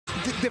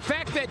the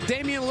fact that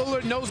Damian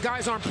Lillard knows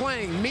guys aren't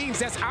playing means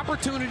that's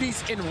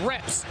opportunities and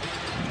reps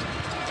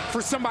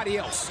for somebody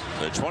else.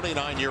 The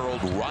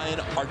 29-year-old Ryan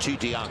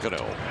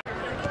Arcidiacono.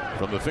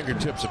 From the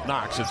fingertips of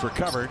Knox, it's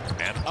recovered,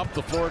 and up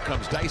the floor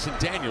comes Dyson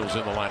Daniels in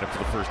the lineup for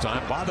the first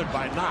time, bothered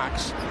by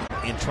Knox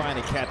in trying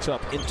to catch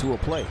up into a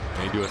play.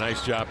 They do a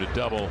nice job to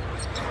double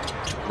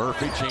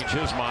Murphy, change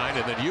his mind,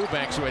 and then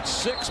Eubanks, who had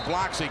 6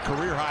 blocks, a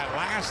career high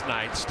last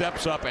night,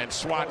 steps up and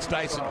swats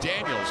Dyson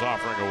Daniels,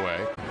 offering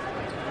away.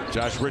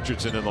 Josh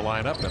Richardson in the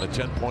lineup, and a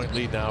 10-point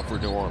lead now for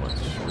New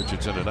Orleans.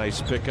 Richardson, a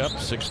nice pickup,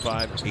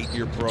 6'5",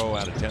 8-year pro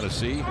out of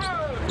Tennessee.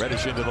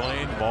 Reddish into the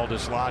lane, ball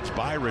dislodged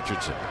by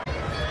Richardson.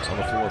 On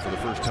the floor for the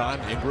first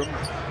time, Ingram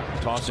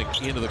tossing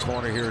into the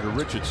corner here to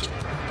Richardson.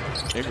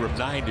 Ingram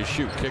 9 to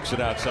shoot, kicks it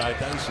outside.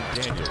 Dyson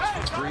Daniels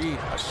for 3,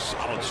 a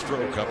solid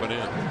stroke up and in.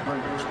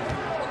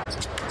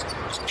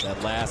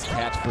 That last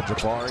catch for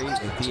Jabari,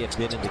 if he had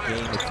been in the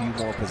game a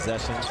few more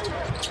possessions,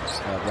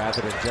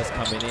 rather than just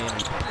coming in,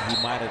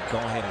 he might have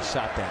gone ahead and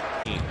shot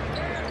that.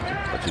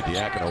 But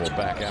Diacono will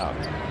back out.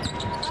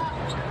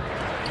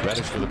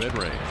 Reddish for the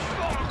mid-range.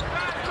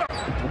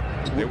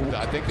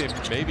 I think they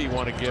maybe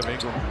want to give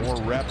Ingram more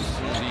reps.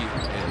 He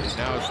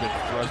now has been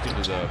thrust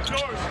into the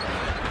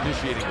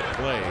initiating the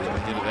play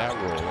into that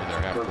role in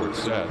their half-court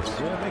sets.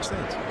 Yeah, that makes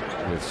sense.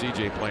 With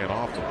CJ playing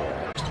off the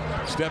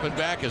ball. Stepping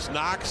back is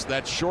Knox.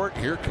 That's short.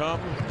 Here come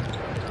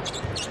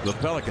the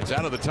Pelicans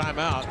out of the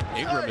timeout.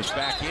 Ingram is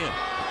back in.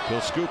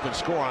 He'll scoop and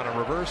score on a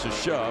reverse, is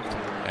shoved,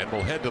 and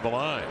will head to the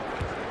line.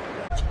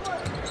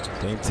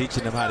 Dame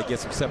teaching them how to get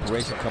some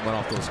separation coming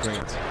off those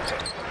screens,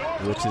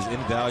 which is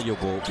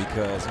invaluable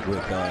because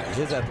with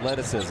his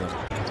athleticism.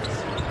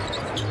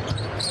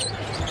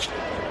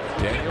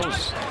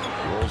 Daniels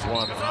rolls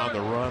one on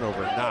the run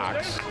over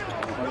Knox.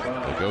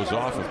 It goes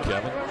off of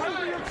Kevin.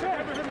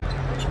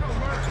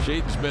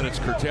 Shaden's minutes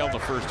curtailed the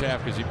first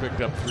half because he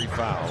picked up 3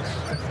 fouls.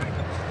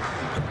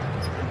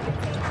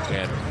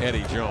 And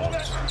Eddie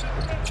Jones,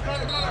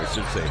 I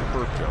should say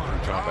Herb Jones, we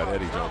were talking about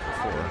Eddie Jones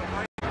before.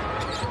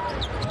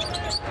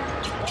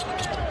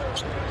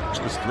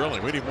 It was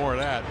thrilling. We need more of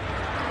that.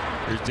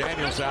 Here's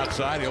Daniels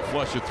outside. He'll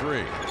flush a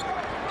 3.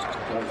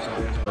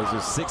 Those are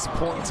 6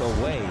 points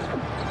away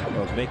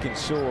of making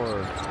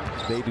sure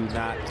they do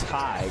not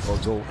tie or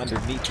go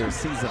underneath their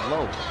season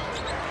low.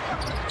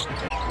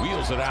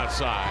 Wheels it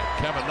outside.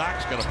 Kevin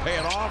Knox going to pay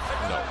it off.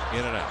 No,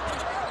 in and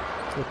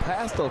out. The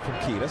pass though from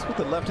Key. That's with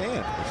the left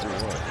hand.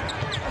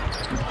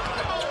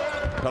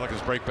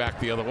 Pelicans break back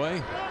the other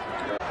way.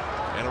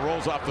 And it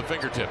rolls off the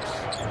fingertips.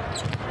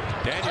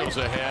 Daniels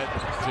ahead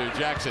to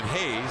Jackson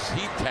Hayes.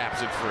 He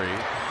taps it free.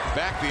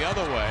 Back the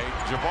other way.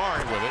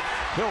 Jabari with it.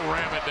 He'll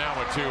ram it down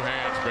with 2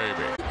 hands,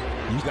 baby.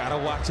 You got to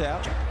watch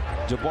out.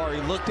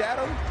 Jabari looked at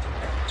him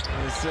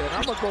and said,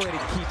 I'm going to go ahead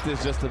and keep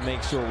this just to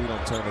make sure we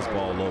don't turn this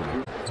ball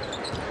over.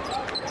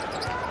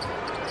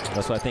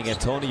 That's why I think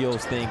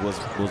Antonio's thing was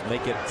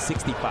make it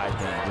 65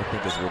 games, I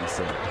think is what he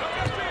said.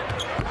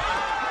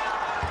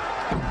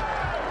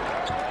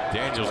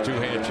 Daniels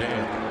 2-hand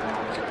jam.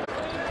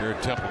 Here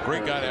at Temple.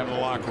 Great guy to have in the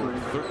locker room.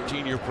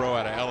 13-year pro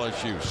out of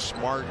LSU.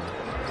 Smart,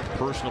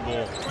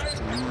 personable,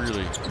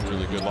 really,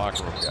 really good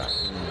locker room guy.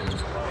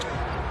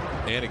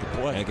 And he can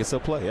play. And can still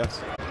play,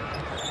 yes.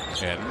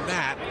 And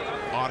that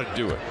ought to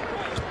do it.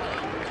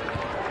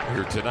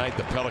 Here tonight,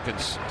 the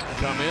Pelicans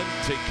come in,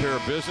 take care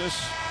of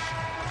business.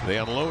 They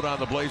unload on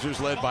the Blazers,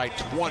 led by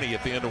 20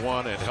 at the end of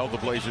 1, and held the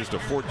Blazers to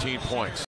 14 points.